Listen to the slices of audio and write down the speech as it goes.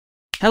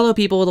Hello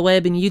people of the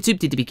web and YouTube,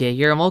 Dtpk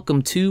here, and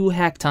welcome to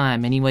Hack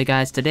Time. Anyway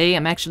guys, today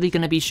I'm actually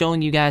going to be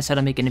showing you guys how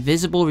to make an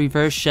invisible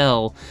reverse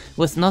shell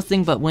with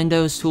nothing but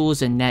Windows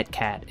tools and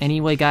NetCat.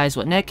 Anyway guys,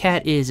 what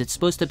NetCat is, it's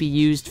supposed to be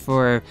used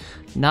for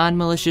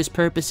non-malicious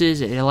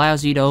purposes. It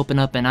allows you to open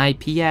up an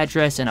IP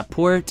address and a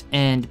port,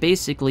 and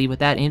basically with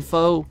that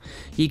info,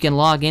 you can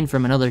log in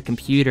from another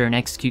computer and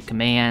execute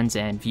commands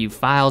and view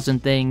files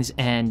and things.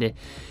 And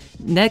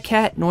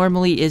NetCat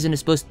normally isn't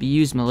supposed to be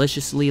used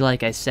maliciously,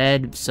 like I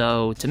said,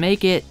 so to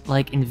make it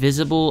like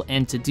invisible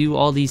and to do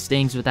all these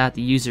things without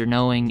the user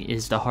knowing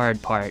is the hard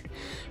part.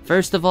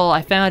 First of all,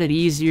 I found it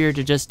easier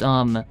to just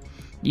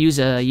use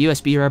a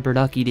USB Rubber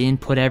Ducky to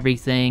input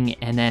everything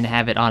and then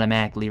have it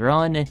automatically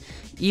run.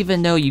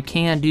 Even though you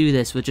can do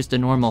this with just a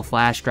normal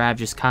flash drive,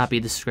 just copy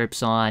the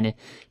scripts on,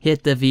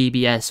 hit the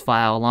VBS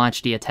file,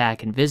 launch the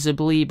attack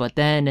invisibly, but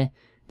then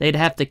they'd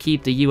have to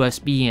keep the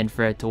USB in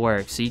for it to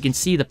work. So you can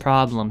see the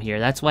problem here.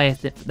 That's why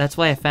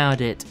I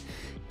found it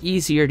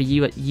easier to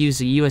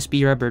use a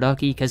USB Rubber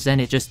Ducky, because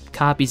then it just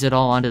copies it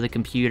all onto the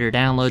computer,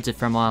 downloads it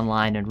from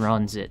online, and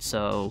runs it.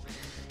 So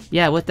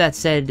yeah, with that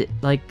said,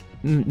 like,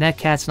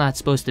 NetCat's not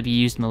supposed to be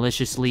used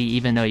maliciously,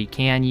 even though you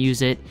can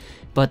use it.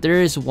 But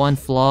there is one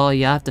flaw.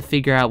 You have to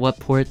figure out what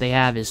port they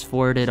have is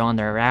forwarded on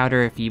their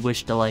router if you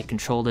wish to like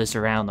control this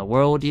around the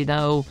world, you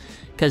know.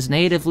 Because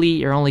natively,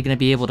 you're only going to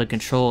be able to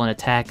control and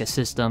attack a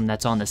system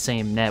that's on the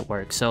same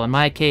network. So in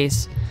my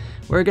case,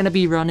 we're going to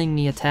be running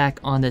the attack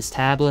on this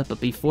tablet,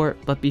 but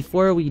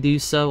before we do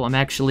so, I'm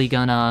actually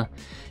gonna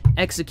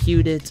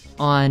execute it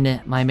on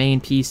my main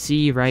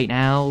PC right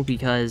now,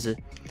 because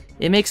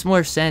it makes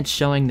more sense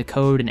showing the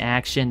code in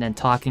action than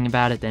talking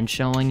about it than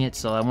showing it,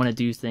 so I want to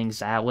do things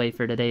that way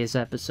for today's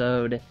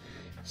episode.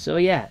 So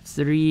yeah,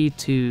 3,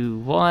 2,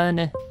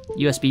 1,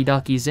 USB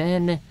Ducky's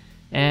in,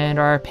 and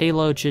our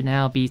payload should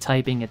now be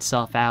typing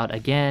itself out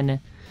again.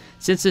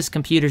 Since this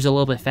computer's a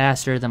little bit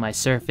faster than my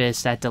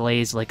Surface, that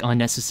delay's like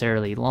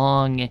unnecessarily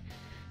long.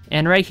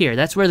 And right here,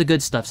 that's where the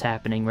good stuff's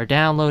happening. We're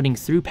downloading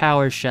through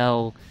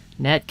PowerShell,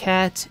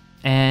 NetCat,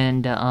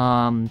 and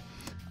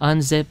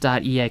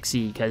unzip.exe,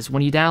 because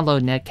when you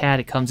download NetCat,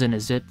 it comes in a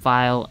zip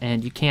file,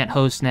 and you can't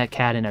host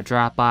NetCat in a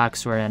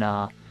Dropbox or in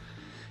a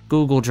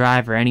Google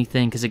Drive or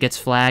anything, because it gets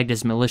flagged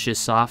as malicious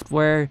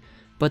software.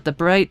 But the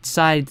bright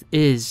side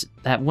is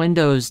that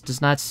Windows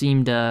does not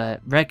seem to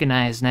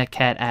recognize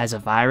NetCat as a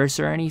virus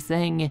or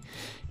anything.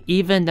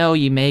 Even though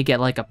you may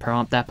get like a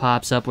prompt that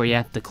pops up where you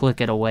have to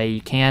click it away,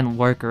 you can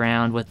work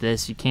around with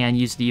this. You can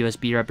use the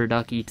USB Rubber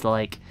Ducky to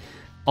like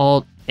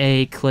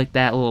Alt-A, click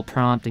that little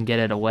prompt and get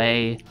it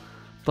away.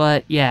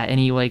 But yeah,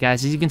 anyway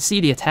guys, as you can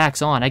see, the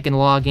attack's on. I can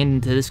log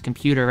into this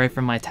computer right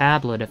from my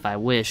tablet if I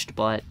wished,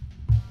 but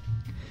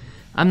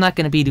I'm not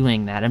going to be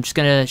doing that. I'm just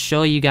going to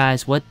show you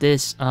guys what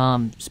this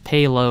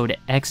payload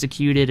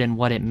executed and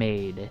what it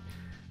made.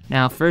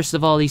 Now, first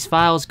of all, these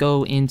files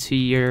go into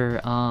your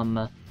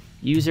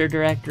user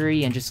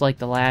directory, and just like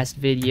the last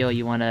video,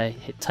 you want to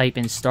type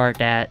in start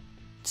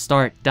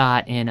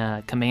dot in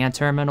a command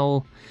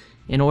terminal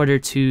in order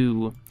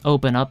to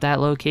open up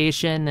that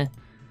location.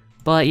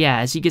 But yeah,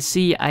 as you can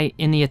see,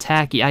 in the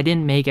attack, I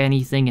didn't make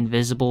anything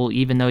invisible,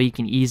 even though you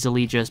can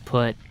easily just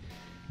put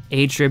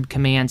hrib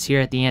commands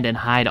here at the end and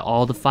hide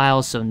all the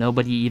files so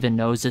nobody even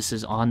knows this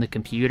is on the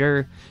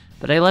computer.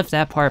 But I left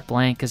that part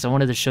blank because I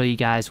wanted to show you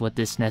guys what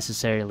this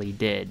necessarily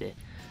did.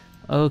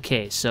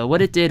 Okay, so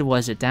what it did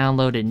was it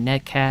downloaded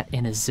NetCat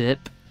in a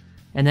zip,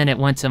 and then it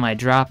went to my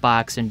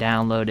Dropbox and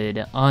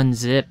downloaded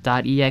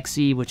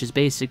unzip.exe, which is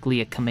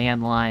basically a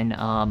command line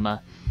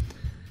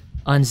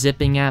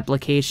unzipping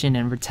application,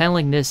 and we're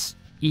telling this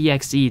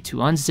exe to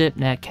unzip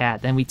NetCat.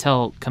 Then we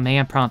tell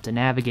command prompt to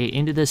navigate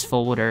into this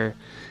folder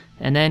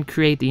and then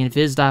create the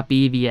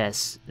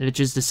invis.bvs, which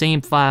is the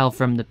same file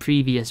from the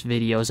previous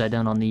videos I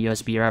done on the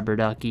USB Rubber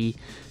Ducky,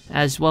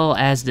 as well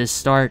as this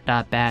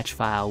start.batch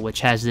file,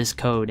 which has this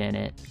code in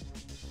it.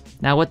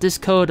 Now what this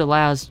code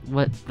allows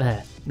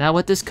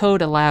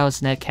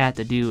NetCat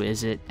to do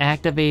is it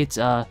activates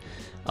a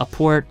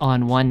port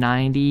on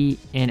 190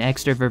 in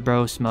extra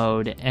verbose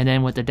mode, and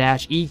then with the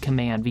 -E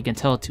command we can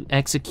tell it to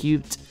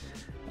execute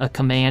a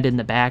command in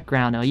the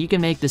background. Now you can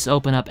make this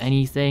open up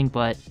anything,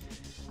 but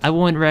I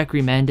wouldn't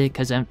recommend it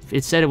because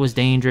it said it was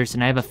dangerous,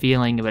 and I have a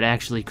feeling it would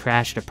actually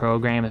crash the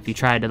program if you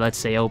tried to, let's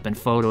say, open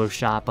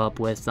Photoshop up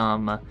with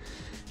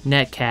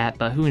NetCat.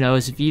 But who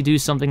knows, if you do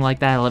something like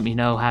that, let me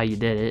know how you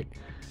did it.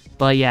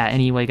 But yeah,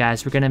 anyway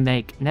guys, we're gonna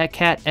make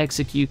NetCat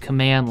execute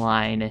command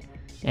line,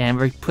 and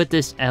we put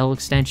this L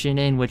extension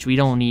in, which we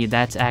don't need.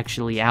 That's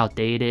actually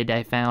outdated,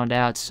 I found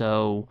out.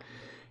 So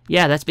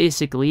yeah, that's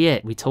basically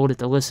it. We told it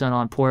to listen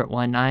on port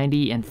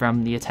 190, and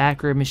from the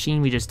attacker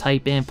machine, we just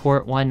type in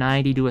port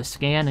 190, do a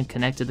scan, and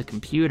connect to the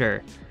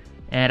computer.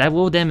 And I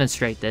will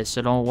demonstrate this,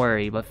 so don't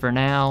worry. But for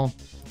now,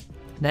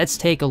 let's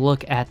take a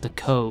look at the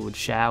code,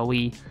 shall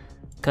we?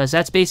 Because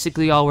that's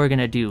basically all we're going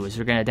to do, is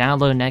we're going to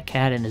download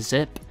NetCat in a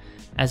zip,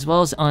 as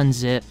well as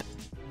unzip,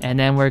 and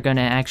then we're going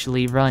to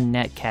actually run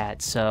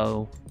NetCat.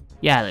 So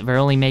yeah, we're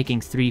only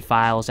making 3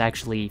 files,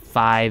 actually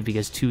 5,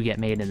 because 2 get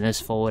made in this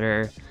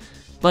folder.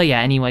 But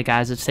yeah, anyway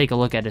guys, let's take a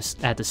look at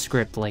the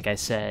script like I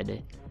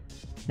said.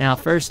 Now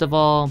first of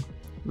all,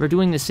 we're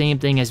doing the same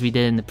thing as we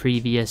did in the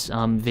previous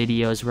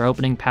videos. We're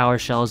opening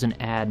PowerShell as an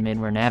admin,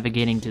 we're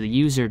navigating to the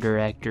user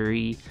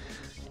directory,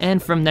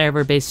 and from there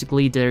we're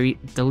basically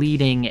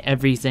deleting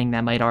everything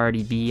that might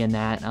already be in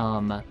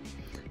that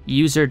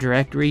user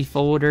directory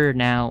folder.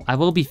 Now, I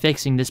will be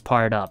fixing this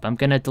part up. I'm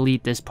gonna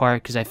delete this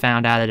part because I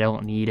found out I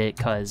don't need it,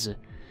 because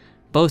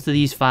both of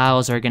these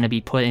files are gonna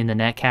be put in the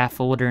NetCat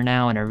folder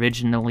now, and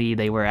originally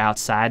they were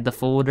outside the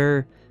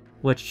folder,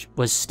 which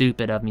was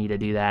stupid of me to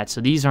do that.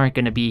 So these aren't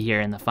gonna be here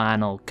in the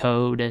final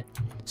code,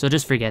 so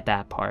just forget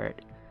that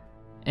part.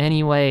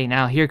 Anyway,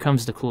 now here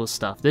comes the cool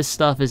stuff. This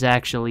stuff is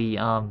actually,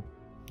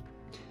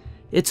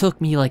 it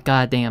took me like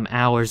goddamn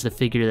hours to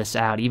figure this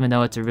out, even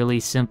though it's a really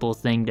simple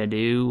thing to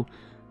do.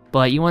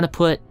 But you want to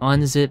put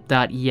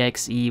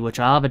unzip.exe, which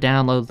I'll have a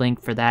download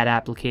link for that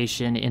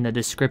application in the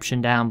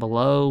description down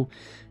below.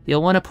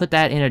 You'll want to put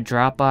that in a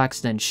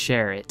Dropbox, then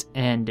share it.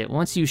 And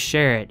once you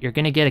share it, you're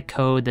going to get a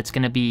code that's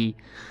going to be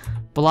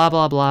blah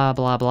blah blah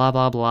blah blah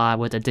blah blah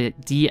with a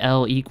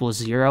DL equals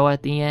 0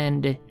 at the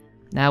end.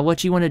 Now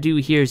what you want to do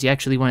here is you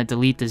actually want to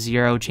delete the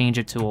 0, change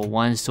it to a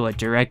 1 so it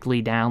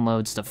directly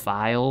downloads the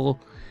file.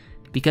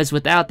 Because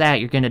without that,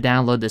 you're going to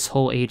download this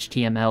whole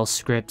HTML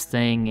script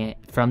thing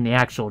from the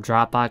actual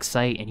Dropbox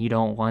site, and you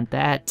don't want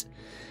that.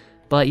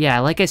 But yeah,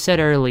 like I said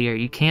earlier,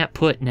 you can't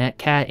put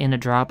NetCat in a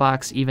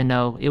Dropbox, even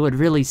though it would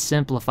really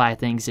simplify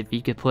things if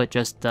you could put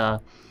just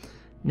the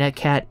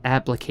NetCat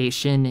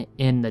application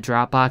in the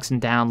Dropbox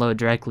and download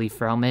directly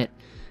from it.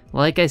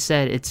 Like I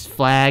said, it's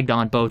flagged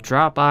on both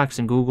Dropbox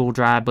and Google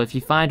Drive, but if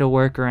you find a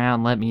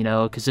workaround, let me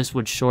know, because this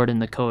would shorten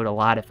the code a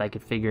lot if I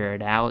could figure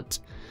it out.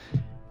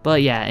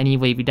 But yeah,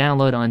 anyway, we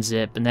download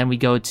unzip, and then we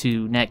go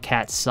to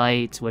NetCat's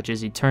site, which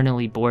is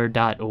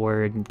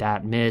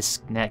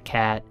eternallybored.org.misc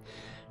netcat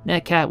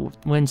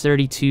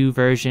Win32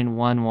 version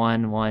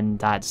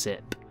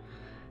 111.zip.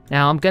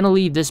 Now, I'm going to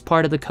leave this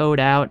part of the code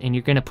out, and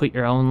you're going to put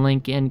your own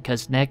link in,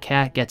 because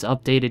NetCat gets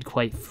updated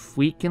quite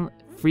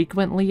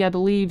frequently, I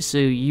believe, so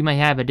you might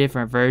have a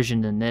different version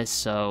than this,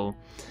 so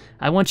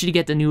I want you to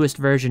get the newest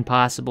version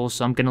possible,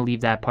 so I'm going to leave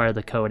that part of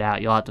the code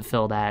out. You'll have to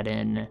fill that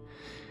in.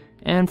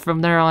 And from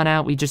there on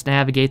out, we just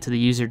navigate to the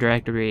user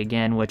directory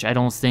again, which I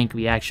don't think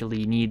we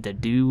actually need to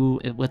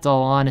do, with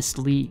all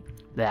honesty.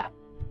 Yeah.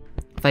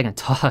 If I can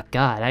talk,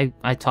 God,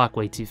 I talk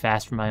way too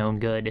fast for my own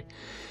good.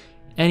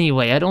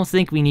 Anyway, I don't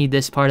think we need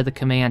this part of the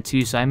command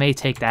too, so I may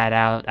take that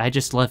out. I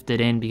just left it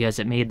in because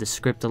it made the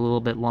script a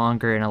little bit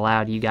longer and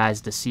allowed you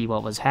guys to see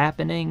what was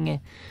happening.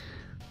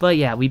 But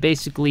yeah, we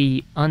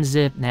basically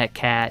unzip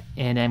NetCat,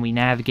 and then we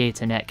navigate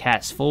to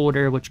NetCat's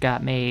folder, which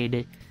got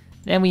made.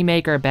 Then we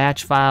make our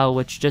batch file,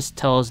 which just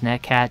tells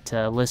NetCat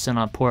to listen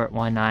on port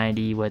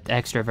 190 with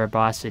extra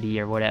verbosity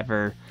or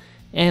whatever,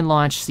 and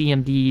launch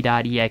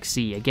cmd.exe.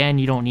 Again,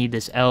 you don't need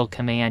this L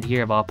command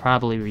here, but I'll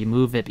probably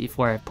remove it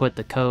before I put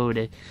the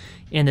code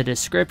in the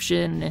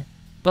description.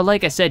 But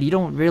like I said, you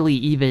don't really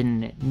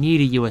even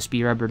need a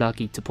USB Rubber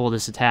Ducky to pull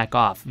this attack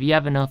off. If you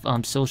have enough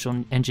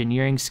social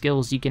engineering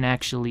skills, you can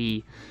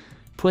actually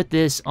put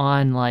this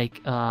on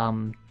like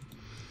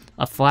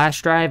a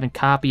flash drive and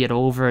copy it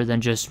over,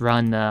 then just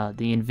run the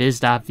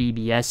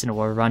invis.vbs and it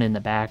will run in the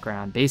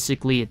background.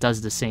 Basically, it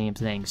does the same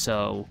thing.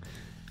 So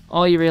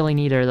all you really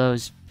need are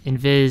those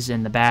invis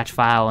and the batch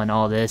file and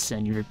all this,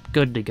 and you're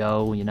good to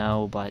go, you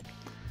know. But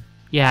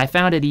yeah, I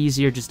found it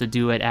easier just to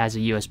do it as a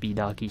USB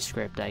Ducky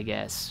script, I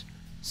guess.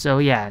 So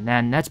yeah,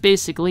 and that's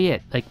basically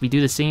it. Like, we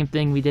do the same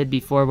thing we did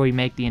before, where we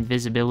make the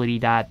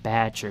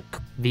invisibility.batch, or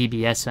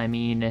VBS I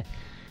mean,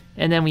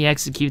 and then we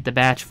execute the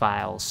batch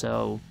file.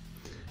 So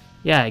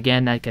yeah,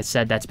 again, like I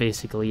said, that's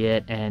basically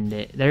it. And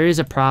there is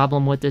a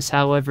problem with this,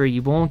 however.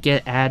 You won't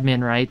get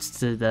admin rights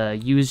to the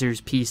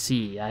user's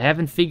PC. I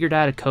haven't figured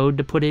out a code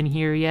to put in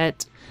here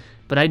yet,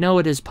 but I know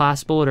it is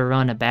possible to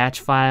run a batch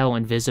file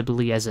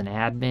invisibly as an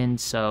admin,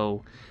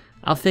 so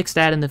I'll fix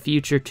that in the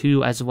future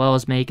too, as well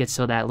as make it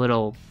so that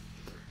little,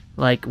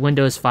 like,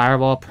 Windows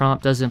firewall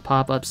prompt doesn't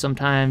pop up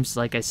sometimes.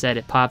 Like I said,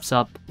 it pops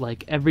up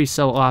like every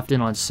so often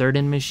on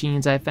certain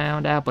machines, I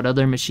found out, but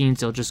other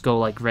machines it'll just go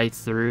like right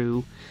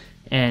through.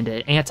 And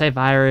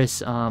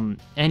antivirus,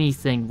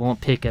 anything won't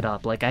pick it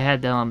up. Like, I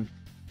had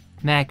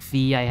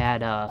McAfee, I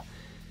had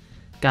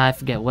God, I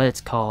forget what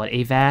it's called,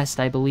 Avast,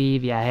 I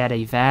believe. Yeah, I had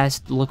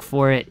Avast look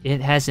for it.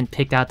 It hasn't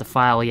picked out the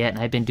file yet,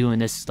 and I've been doing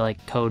this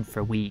like code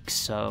for weeks.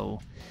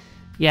 So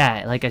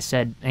yeah, like I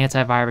said,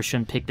 antivirus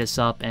shouldn't pick this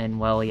up, and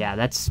well, yeah,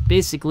 that's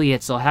basically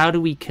it. So how do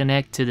we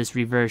connect to this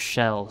reverse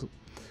shell?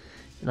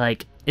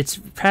 Like, it's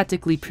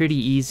practically pretty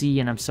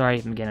easy, and I'm sorry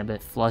if I'm getting a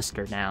bit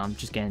flustered now. I'm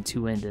just getting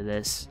too into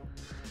this.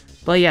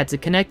 But yeah, to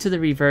connect to the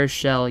reverse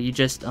shell, you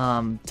just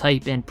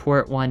type in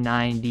port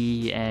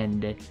 190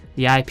 and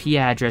the IP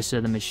address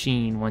of the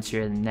machine once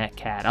you're in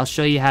NetCat. I'll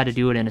show you how to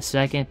do it in a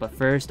second, but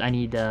first I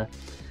need to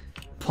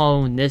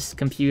clone this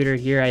computer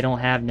here. I don't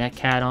have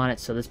NetCat on it,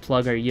 so let's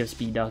plug our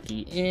USB Ducky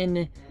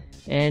in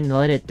and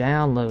let it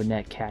download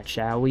NetCat,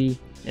 shall we?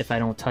 If I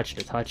don't touch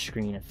the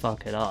touchscreen and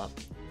fuck it up.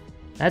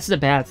 That's the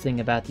bad thing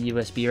about the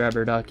USB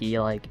Rubber Ducky.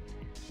 Like,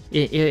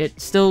 it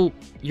still,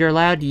 you're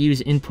allowed to use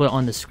input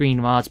on the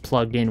screen while it's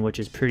plugged in, which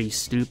is pretty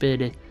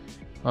stupid.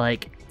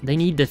 Like, they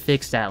need to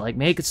fix that. Like,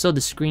 make it so the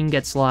screen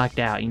gets locked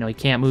out. You know, you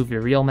can't move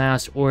your real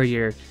mouse or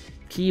your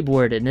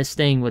keyboard, and this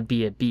thing would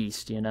be a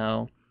beast, you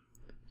know.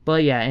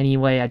 But yeah,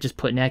 anyway, I just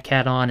put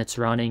NetCat on. It's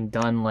running,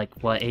 done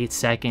like, what, 8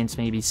 seconds,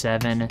 maybe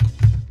 7.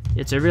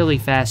 It's a really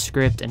fast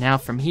script, and now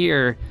from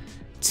here,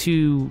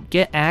 to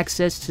get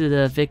access to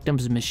the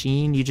victim's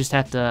machine, you just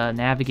have to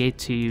navigate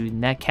to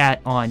NetCat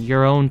on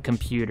your own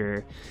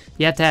computer.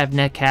 You have to have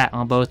NetCat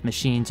on both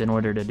machines in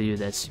order to do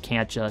this. You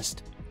can't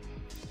just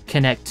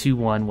connect to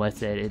one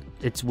with it.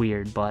 It's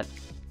weird, but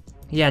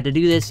yeah, to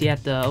do this, you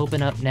have to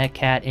open up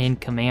NetCat in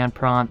command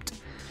prompt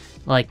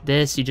like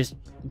this. You just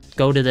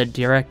go to the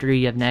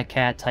directory of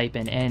NetCat, type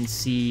in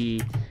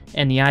NC,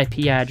 and the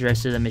IP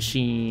address of the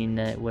machine,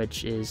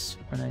 which is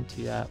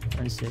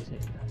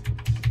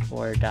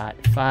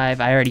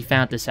 192.168.4.5. I already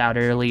found this out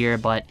earlier,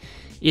 but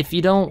if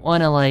you don't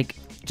want to like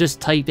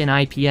just type in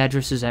IP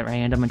addresses at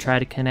random and try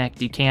to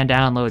connect, you can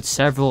download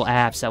several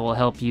apps that will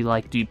help you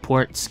like do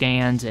port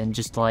scans and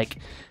just like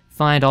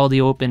find all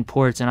the open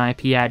ports and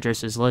IP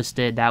addresses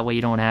listed. That way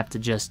you don't have to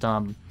just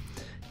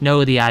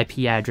know the IP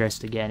address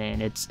to get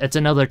in. It's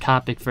another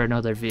topic for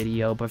another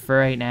video, but for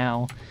right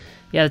now,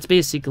 yeah, that's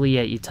basically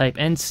it. You type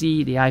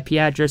NC, the IP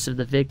address of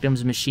the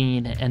victim's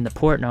machine, and the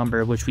port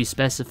number, which we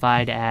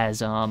specified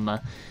as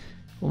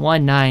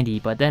 190.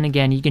 But then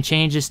again, you can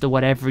change this to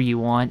whatever you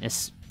want.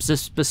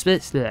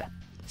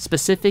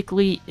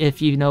 Specifically,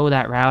 if you know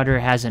that router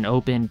has an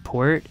open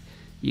port,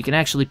 you can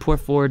actually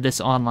port forward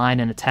this online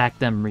and attack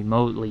them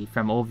remotely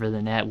from over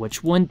the net,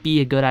 which wouldn't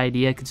be a good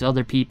idea because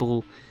other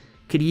people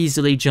could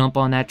easily jump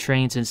on that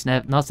train since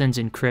nothing's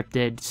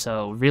encrypted.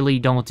 So really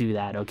don't do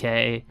that,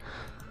 okay?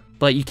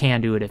 But you can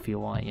do it if you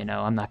want, you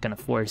know, I'm not going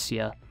to force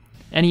you.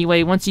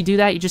 Anyway, once you do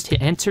that, you just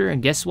hit enter,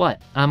 and guess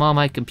what? I'm on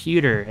my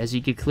computer. As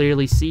you can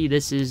clearly see,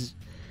 this is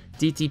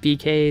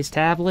Dtpk's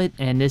tablet,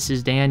 and this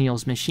is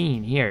Daniel's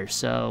machine here.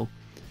 So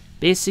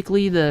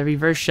basically, the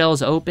reverse shell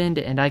is opened,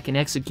 and I can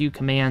execute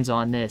commands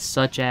on this,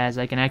 such as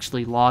I can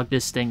actually log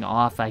this thing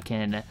off, I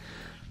can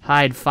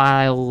hide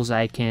files,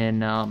 I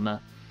can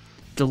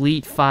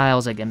delete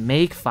files, I can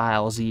make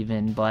files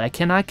even, but I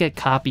cannot get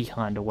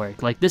CopyCon to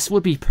work. Like, this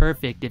would be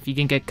perfect if you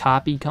can get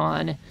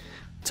CopyCon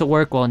to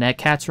work while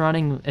NetCat's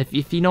running.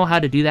 If you know how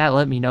to do that,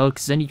 let me know,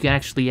 because then you can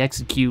actually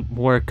execute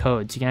more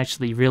codes. You can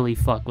actually really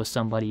fuck with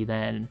somebody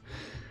then.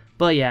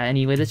 But yeah,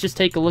 anyway, let's just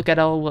take a look at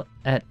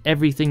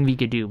everything we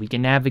could do. We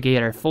can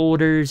navigate our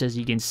folders, as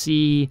you can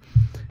see.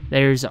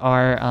 There's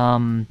our,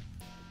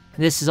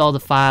 this is all the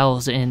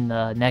files in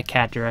the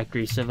NetCat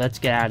directory, so let's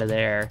get out of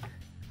there.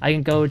 I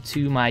can go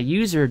to my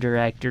user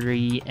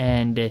directory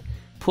and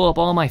pull up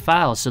all my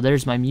files. So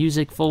there's my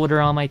music folder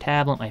on my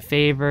tablet, my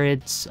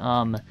favorites,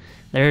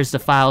 there's the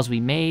files we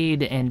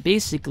made, and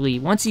basically,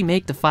 once you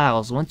make the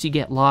files, once you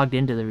get logged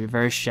into the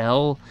reverse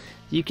shell,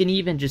 you can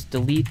even just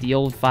delete the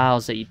old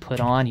files that you put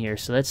on here.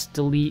 So let's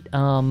delete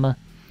the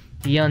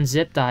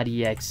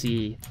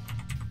unzip.exe.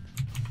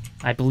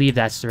 I believe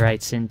that's the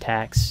right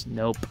syntax.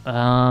 Nope.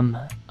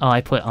 Oh,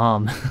 I put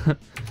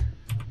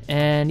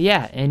And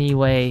yeah,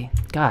 anyway,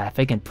 God, if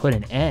I can put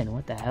an N,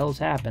 what the hell's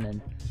happening?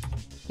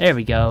 There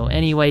we go.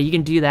 Anyway, you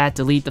can do that,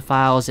 delete the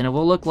files, and it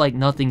will look like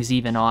nothing's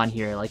even on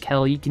here. Like,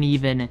 hell, you can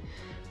even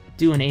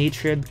do an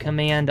attrib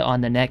command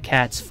on the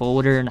NetCat's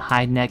folder and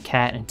hide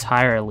NetCat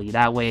entirely.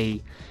 That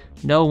way,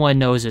 no one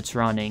knows it's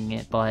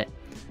running. But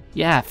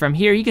yeah, from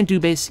here, you can do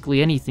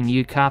basically anything.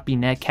 You copy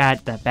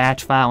NetCat, that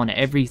batch file, and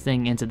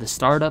everything into the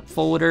startup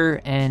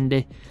folder,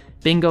 and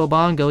bingo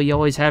bongo, you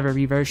always have a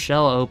reverse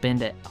shell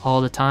opened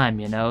all the time,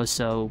 you know.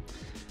 So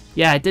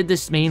yeah, I did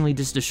this mainly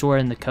just to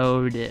shorten the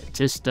code.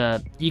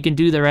 You can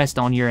do the rest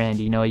on your end,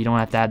 you know. You don't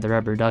have to have the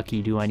Rubber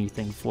Ducky do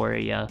anything for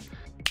you.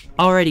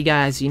 Alrighty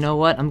guys, you know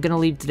what? I'm gonna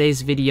leave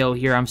today's video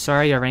here. I'm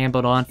sorry I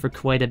rambled on for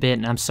quite a bit,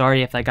 and I'm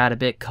sorry if I got a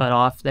bit cut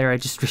off there. I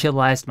just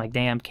realized my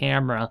damn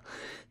camera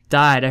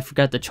died. I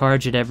forgot to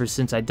charge it ever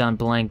since I done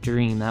Blank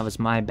Dream. That was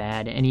my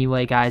bad.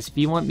 Anyway guys, if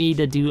you want me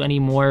to do any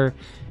more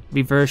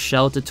reverse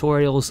shell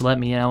tutorials, let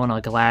me know and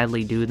I'll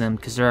gladly do them,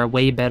 because there are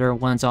way better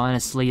ones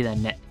honestly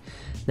than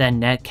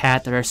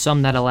NetCat. There are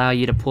some that allow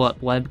you to pull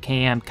up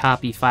webcam,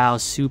 copy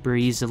files super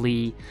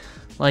easily.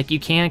 Like,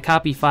 you can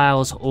copy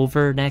files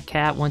over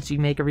NetCat once you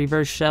make a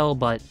reverse shell,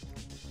 but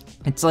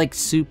it's like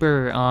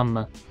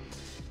super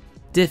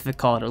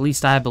difficult, at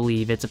least I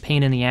believe. It's a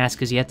pain in the ass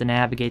because you have to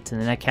navigate to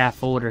the NetCat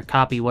folder,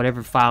 copy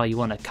whatever file you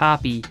want to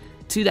copy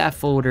to that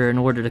folder in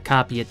order to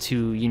copy it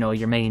to, you know,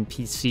 your main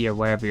PC or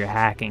wherever you're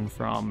hacking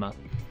from.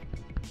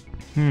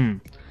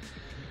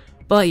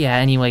 But yeah,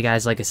 anyway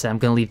guys, like I said, I'm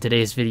gonna leave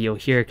today's video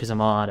here because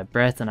I'm all out of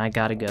breath and I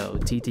gotta go.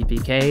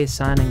 Dtpk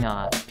signing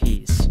off.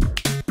 Peace.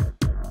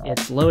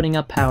 It's loading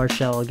up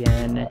PowerShell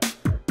again.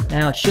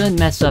 Now it shouldn't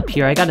mess up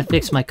here. I gotta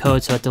fix my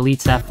code so it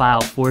deletes that file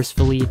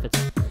forcefully.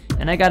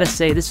 And I gotta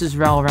say, this is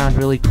all around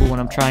really cool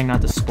and I'm trying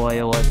not to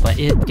spoil it, but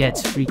it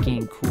gets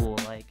freaking cool.